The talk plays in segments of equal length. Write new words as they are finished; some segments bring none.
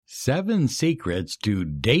7 Secrets to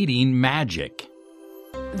Dating Magic.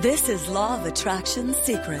 This is Law of Attraction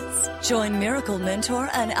Secrets. Join Miracle Mentor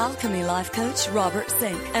and Alchemy Life Coach Robert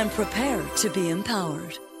Zink and prepare to be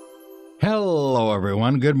empowered. Hello,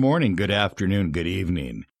 everyone. Good morning, good afternoon, good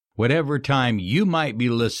evening. Whatever time you might be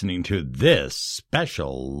listening to this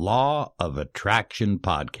special Law of Attraction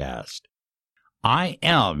podcast. I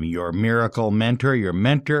am your miracle mentor, your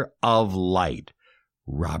mentor of light,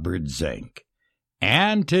 Robert Zink.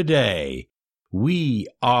 And today, we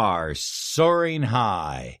are soaring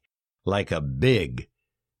high like a big,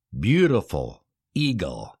 beautiful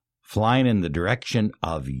eagle flying in the direction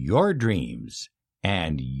of your dreams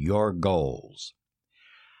and your goals.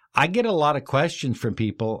 I get a lot of questions from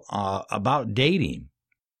people about dating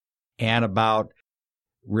and about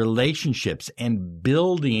relationships and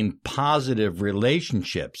building positive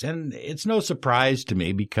relationships. And it's no surprise to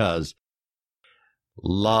me because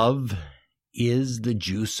love is the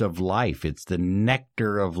juice of life. It's the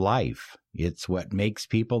nectar of life. It's what makes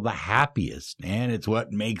people the happiest, and it's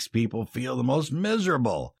what makes people feel the most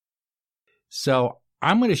miserable. So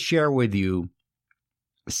I'm going to share with you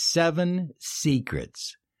 7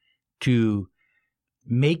 secrets to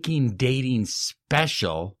making dating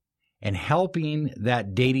special and helping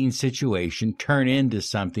that dating situation turn into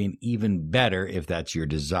something even better if that's your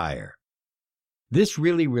desire. This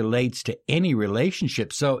really relates to any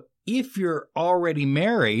relationship. So if you're already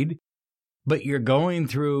married, but you're going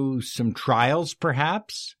through some trials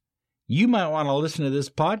perhaps, you might want to listen to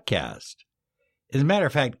this podcast. As a matter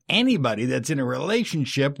of fact, anybody that's in a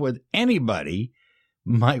relationship with anybody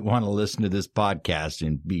might want to listen to this podcast,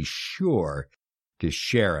 and be sure to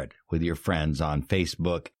share it with your friends on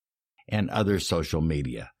Facebook and other social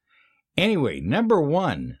media. Anyway, number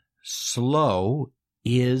 1, slow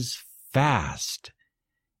is fast.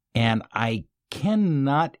 And I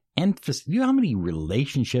cannot emphasize, you know how many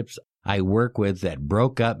relationships I work with that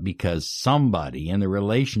broke up because somebody in the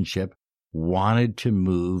relationship wanted to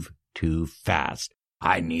move too fast.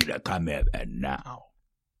 I need a commitment now.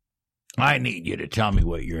 I need you to tell me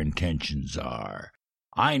what your intentions are.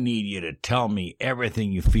 I need you to tell me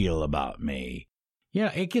everything you feel about me.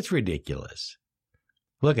 Yeah, it gets ridiculous.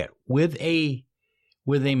 Look at, with a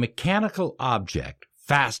mechanical object,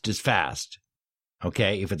 fast is fast.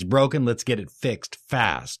 Okay, if it's broken, let's get it fixed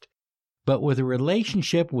fast. But with a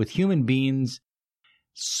relationship with human beings,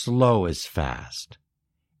 slow is fast.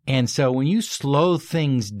 And so when you slow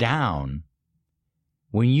things down,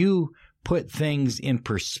 when you put things in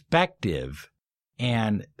perspective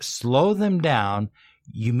and slow them down,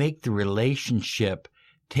 you make the relationship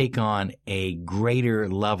take on a greater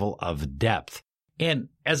level of depth. And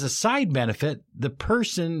as a side benefit, the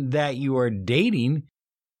person that you are dating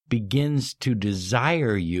begins to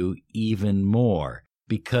desire you even more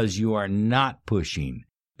because you are not pushing,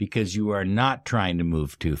 because you are not trying to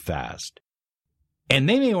move too fast. And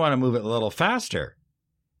they may want to move it a little faster,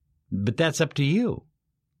 but that's up to you.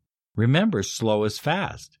 Remember, slow is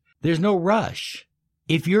fast. There's no rush.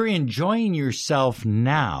 If you're enjoying yourself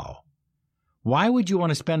now, why would you want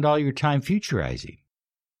to spend all your time futurizing?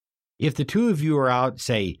 If the two of you are out,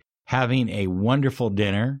 say, having a wonderful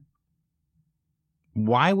dinner,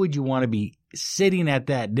 why would you want to be sitting at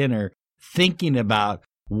that dinner thinking about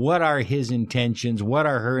what are his intentions, what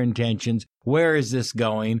are her intentions, where is this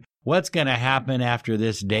going, what's going to happen after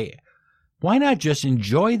this day? Why not just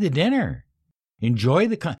enjoy the dinner? Enjoy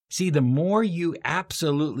see, the more you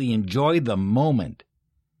absolutely enjoy the moment,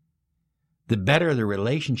 the better the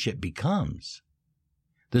relationship becomes,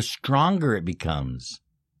 the stronger it becomes,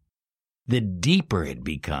 the deeper it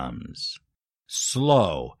becomes.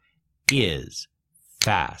 Slow is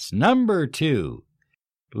fast. Number 2,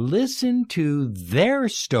 listen to their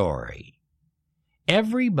story.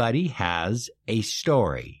 Everybody has a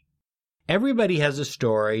story. Everybody has a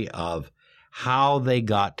story of how they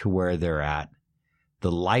got to where they're at,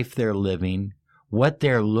 the life they're living, what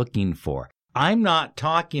they're looking for. I'm not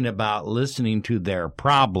talking about listening to their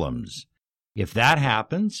problems. If that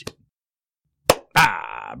happens,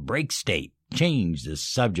 break state, change the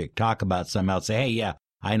subject, talk about something else, say, hey, yeah,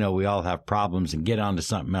 I know we all have problems, and get on to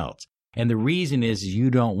something else. And the reason is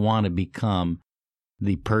you don't want to become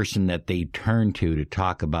the person that they turn to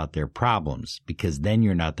talk about their problems, because then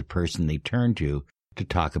you're not the person they turn to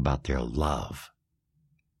talk about their love.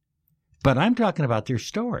 But I'm talking about their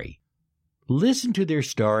story. Listen to their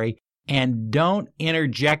story and don't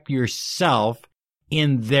interject yourself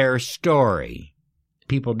in their story.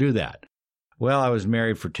 People do that. Well, I was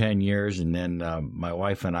married for 10 years, and then my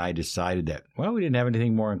wife and I decided that, well, we didn't have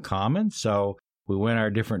anything more in common, so we went our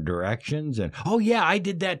different directions. And, oh, yeah, I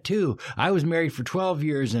did that too. I was married for 12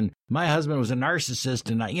 years and my husband was a narcissist.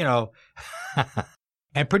 And,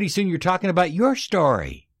 and pretty soon you're talking about your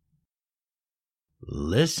story.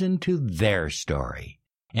 Listen to their story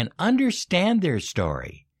and understand their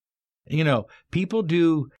story. People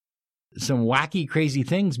do some wacky, crazy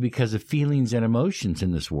things because of feelings and emotions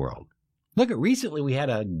in this world. Look, recently we had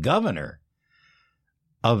a governor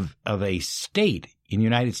of a state in the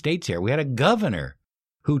United States here. We had a governor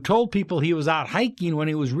who told people he was out hiking when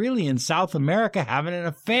he was really in South America having an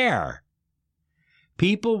affair.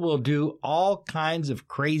 People will do all kinds of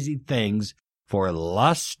crazy things for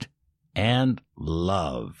lust and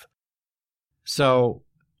love. So,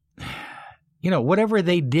 whatever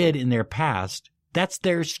they did in their past, that's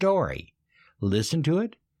their story. Listen to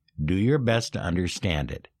it, do your best to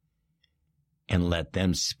understand it, and let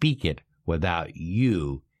them speak it without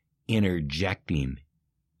you interjecting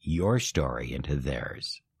your story into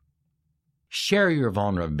theirs. Share your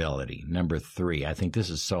vulnerability. Number 3, I think this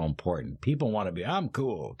is so important. People want to be, I'm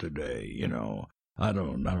cool today, I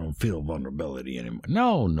don't feel vulnerability anymore.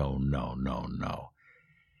 No.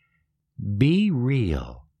 Be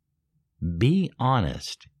real. Be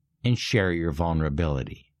honest and share your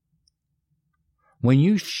vulnerability. When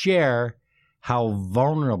you share how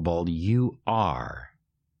vulnerable you are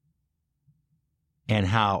and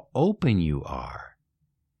how open you are,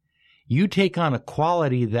 you take on a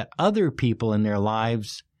quality that other people in their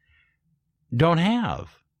lives don't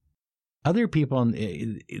have. Other people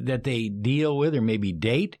that they deal with or maybe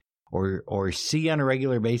date or see on a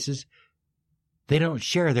regular basis, they don't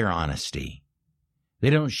share their honesty.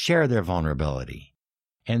 They don't share their vulnerability.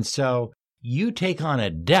 And so you take on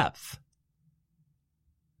a depth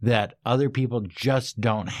that other people just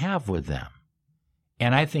don't have with them.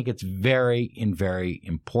 And I think it's very, very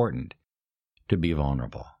important to be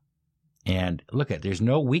vulnerable. And there's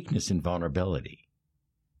no weakness in vulnerability.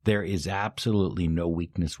 There is absolutely no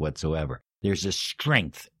weakness whatsoever. There's a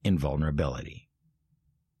strength in vulnerability.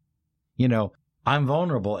 I'm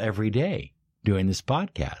vulnerable every day doing this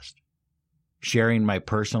podcast, sharing my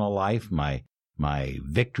personal life, my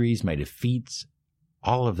victories, my defeats,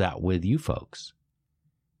 all of that with you folks.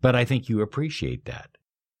 But I think you appreciate that.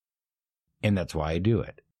 And that's why I do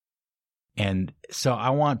it. And so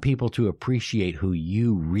I want people to appreciate who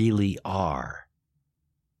you really are.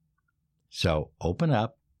 So open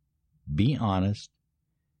up, be honest,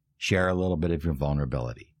 share a little bit of your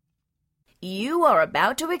vulnerability. You are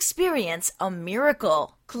about to experience a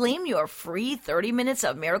miracle. Claim your free 30 minutes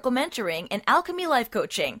of miracle mentoring and Alchemy Life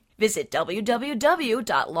Coaching. Visit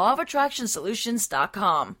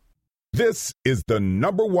www.lawofattractionsolutions.com. This is the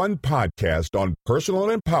 #1 podcast on personal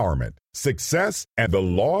empowerment, success, and the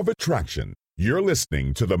law of attraction. You're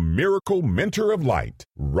listening to the Miracle Mentor of Light,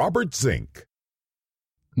 Robert Zink.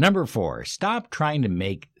 Number 4, stop trying to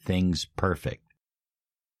make things perfect.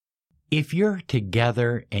 If you're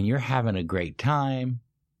together and you're having a great time,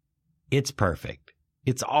 it's perfect.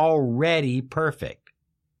 It's already perfect.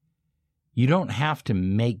 You don't have to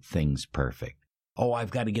make things perfect. Oh,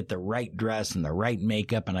 I've got to get the right dress and the right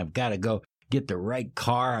makeup, and I've got to go get the right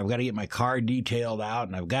car. I've got to get my car detailed out,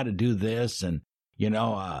 and I've got to do this. And, when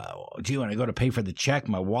I go to pay for the check,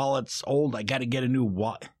 my wallet's old. I got to get a new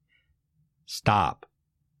wallet. Stop.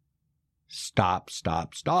 This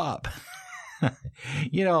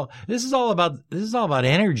is all about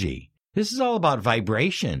energy. This is all about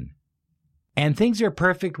vibration. And things are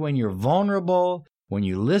perfect when you're vulnerable, when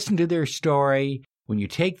you listen to their story, when you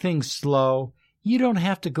take things slow. You don't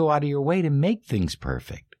have to go out of your way to make things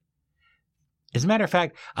perfect. As a matter of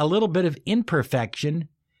fact, a little bit of imperfection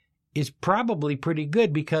is probably pretty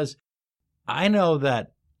good, because I know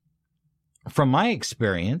that from my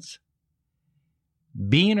experience,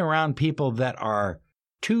 being around people that are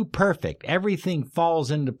too perfect, everything falls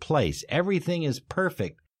into place, everything is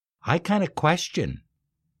perfect, I kind of question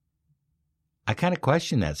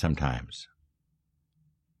that sometimes.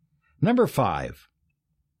 Number 5.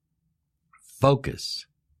 Focus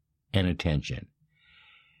and attention.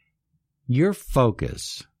 Your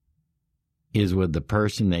focus is with the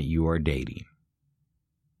person that you are dating.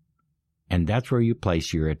 And that's where you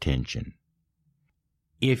place your attention.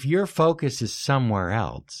 If your focus is somewhere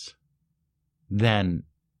else, then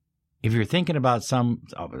if you're thinking about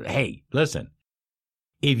hey, listen,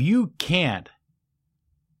 if you can't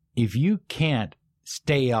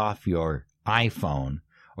stay off your iPhone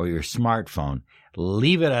or your smartphone,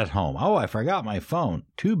 leave it at home. Oh, I forgot my phone.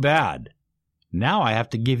 Too bad. Now I have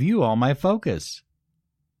to give you all my focus.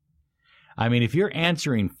 I mean, if you're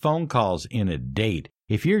answering phone calls in a date,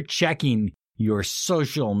 if you're checking your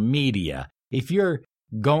social media, if you're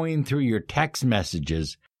going through your text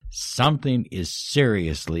messages, something is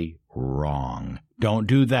seriously wrong. Don't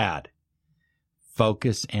do that.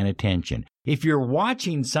 Focus and attention. If you're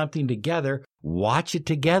watching something together, watch it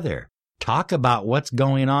together. Talk about what's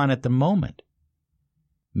going on at the moment.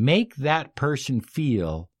 Make that person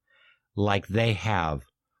feel like they have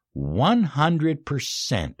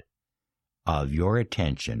 100% of your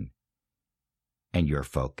attention and your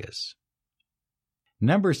focus.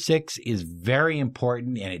 Number 6 is very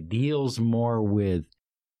important, and it deals more with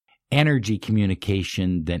energy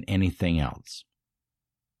communication than anything else.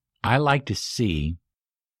 I like to see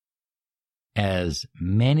as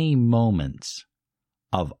many moments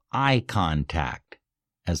of eye contact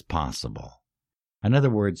as possible. In other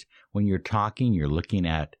words, when you're talking, you're looking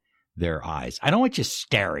at their eyes. I don't want you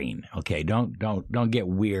staring, okay? Don't get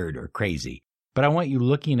weird or crazy. But I want you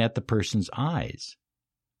looking at the person's eyes.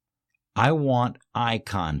 I want eye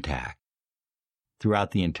contact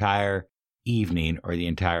throughout the entire evening or the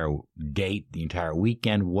entire date, the entire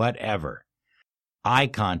weekend, whatever. Eye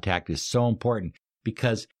contact is so important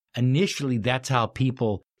because initially that's how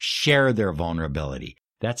people share their vulnerability.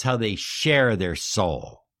 That's how they share their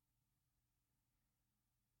soul.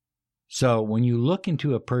 So when you look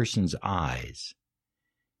into a person's eyes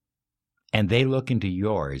and they look into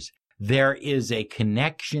yours, there is a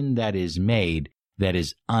connection that is made that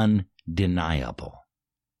is undeniable.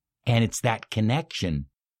 And it's that connection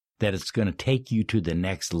that is going to take you to the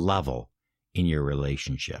next level in your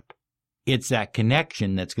relationship. It's that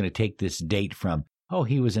connection that's going to take this date from, oh,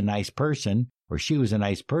 he was a nice person or she was a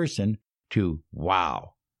nice person to,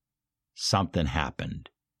 wow, something happened.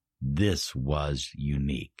 This was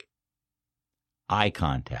unique. Eye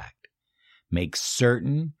contact. Make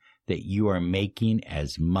certain that you are making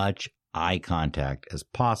as much eye contact as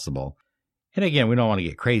possible. And again, we don't want to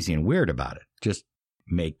get crazy and weird about it. Just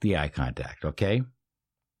make the eye contact, okay?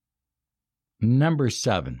 Number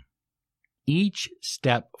 7, each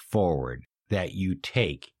step forward that you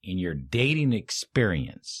take in your dating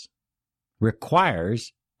experience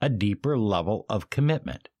requires a deeper level of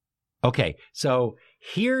commitment. Okay, so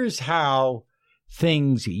here's how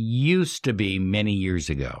things used to be many years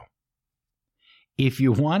ago. If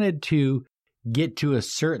you wanted to get to a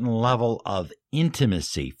certain level of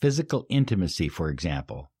intimacy, physical intimacy, for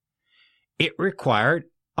example, it required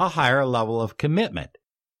a higher level of commitment.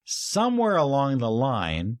 Somewhere along the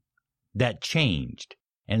line, that changed.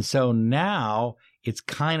 And so now it's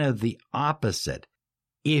kind of the opposite.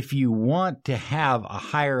 If you want to have a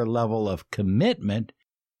higher level of commitment,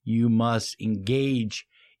 you must engage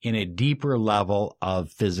in a deeper level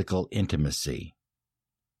of physical intimacy.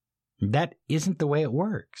 That isn't the way it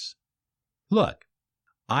works. Look,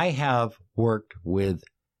 I have worked with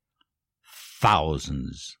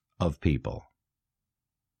thousands of people.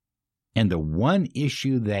 And the one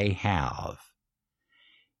issue they have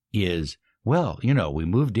is, well, we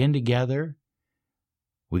moved in together.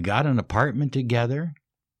 We got an apartment together.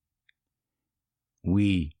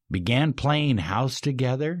 We began playing house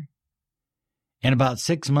together. And about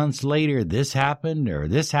 6 months later, this happened,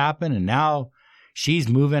 and now she's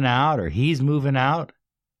moving out or he's moving out.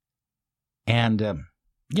 And,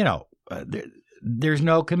 there's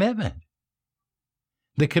no commitment.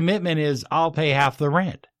 The commitment is, I'll pay half the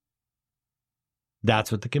rent.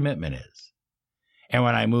 That's what the commitment is. And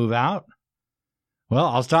when I move out, well,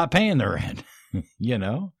 I'll stop paying the rent,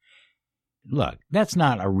 Look, that's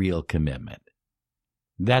not a real commitment.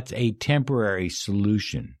 That's a temporary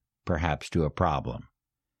solution, perhaps, to a problem.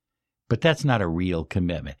 But that's not a real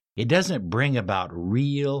commitment. It doesn't bring about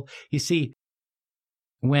real. You see,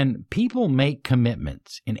 when people make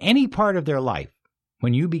commitments in any part of their life,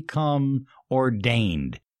 when you become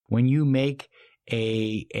ordained, when you make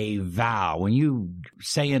a vow, when you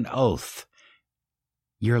say an oath,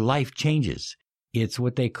 your life changes. It's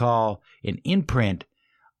what they call an imprint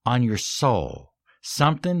on your soul.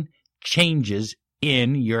 Something changes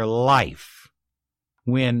in your life.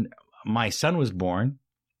 When my son was born,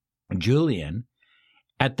 Julian,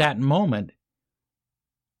 at that moment,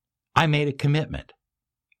 I made a commitment.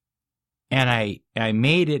 And I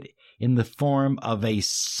made it in the form of a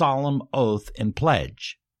solemn oath and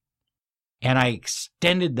pledge. And I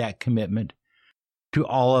extended that commitment to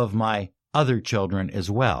all of my other children as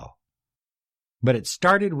well. But it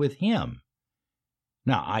started with him.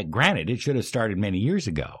 Now, granted, it should have started many years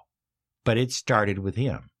ago, but it started with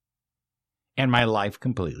him. And my life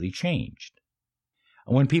completely changed.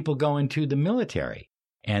 When people go into the military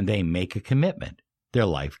and they make a commitment, their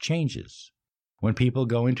life changes. When people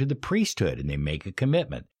go into the priesthood and they make a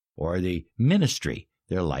commitment, or the ministry,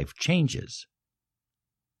 their life changes.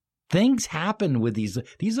 things happen with these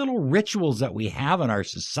little rituals that we have in our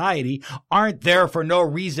society aren't there for no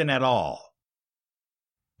reason at all.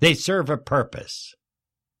 They serve a purpose.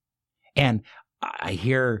 And I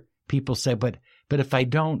hear people say, but if I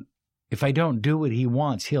don't do what he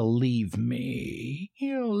wants, he'll leave me.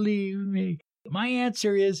 He'll leave me. My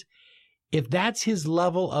answer is, if that's his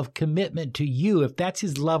level of commitment to you, if that's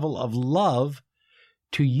his level of love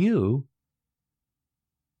to you,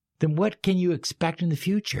 then what can you expect in the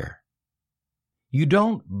future? You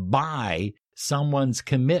don't buy someone's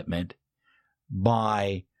commitment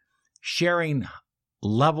by sharing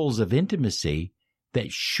levels of intimacy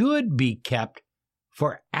that should be kept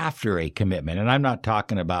for after a commitment. And I'm not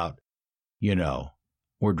talking about,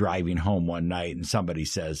 we're driving home one night and somebody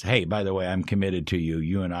says, hey, by the way, I'm committed to you.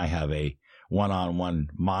 You and I have a one-on-one,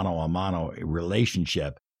 mano-a-mano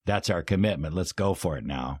relationship. That's our commitment. Let's go for it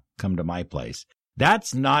now. Come to my place.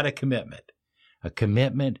 That's not a commitment. A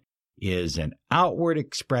commitment is an outward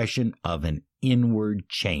expression of an inward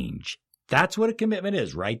change. That's what a commitment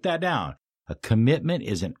is. Write that down. A commitment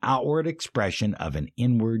is an outward expression of an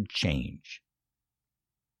inward change.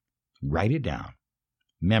 Write it down.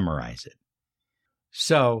 Memorize it.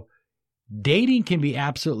 So, dating can be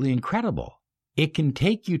absolutely incredible. It can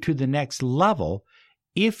take you to the next level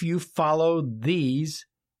if you follow these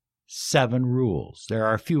 7 rules. There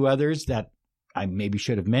are a few others that I maybe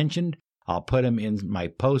should have mentioned. I'll put them in my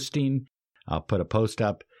posting. I'll put a post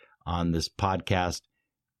up on this podcast.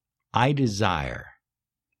 I desire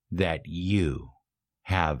that you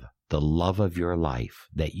have the love of your life,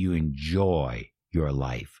 that you enjoy your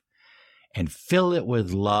life, and fill it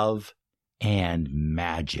with love and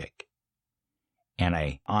magic. And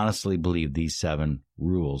I honestly believe these 7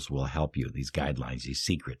 rules will help you, these guidelines, these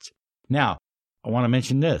secrets. Now, I want to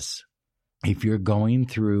mention this. If you're going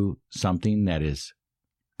through something that is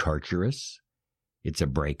torturous, it's a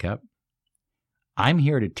breakup, I'm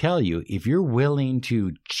here to tell you, if you're willing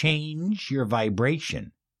to change your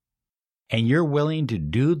vibration and you're willing to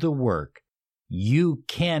do the work, you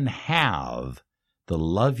can have the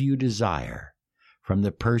love you desire from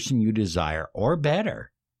the person you desire, or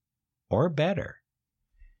better.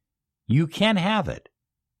 You can have it.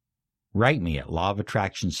 Write me at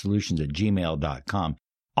lawofattractionsolutions@gmail.com.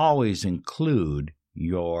 Always include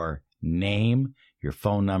your name, your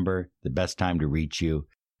phone number, the best time to reach you,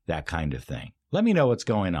 that kind of thing. Let me know what's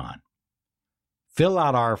going on. Fill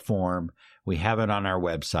out our form. We have it on our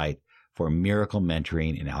website for Miracle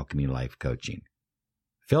Mentoring and Alchemy Life Coaching.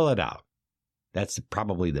 Fill it out. That's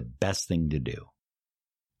probably the best thing to do.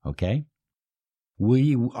 Okay?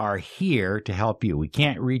 We are here to help you. We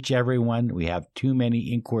can't reach everyone. We have too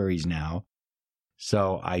many inquiries now.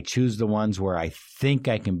 So I choose the ones where I think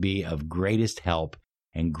I can be of greatest help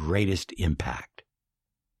and greatest impact.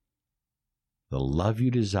 The love you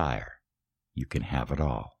desire, you can have it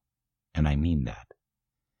all. And I mean that.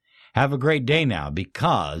 Have a great day now,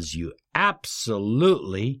 because you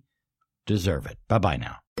absolutely deserve it. Bye-bye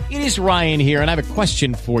now. It is Ryan here, and I have a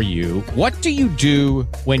question for you. What do you do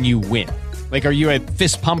when you win? Like, are you a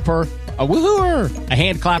fist pumper, a woohooer, a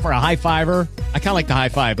hand clapper, a high fiver? I kind of like the high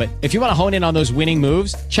five, but if you want to hone in on those winning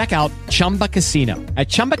moves, check out Chumba Casino. At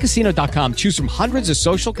ChumbaCasino.com, choose from hundreds of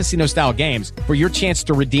social casino-style games for your chance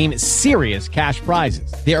to redeem serious cash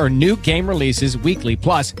prizes. There are new game releases weekly,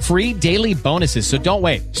 plus free daily bonuses. So don't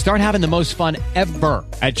wait. Start having the most fun ever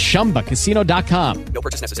at ChumbaCasino.com. No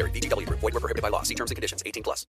purchase necessary. VGW Group. Void where prohibited by law. See terms and conditions. 18+.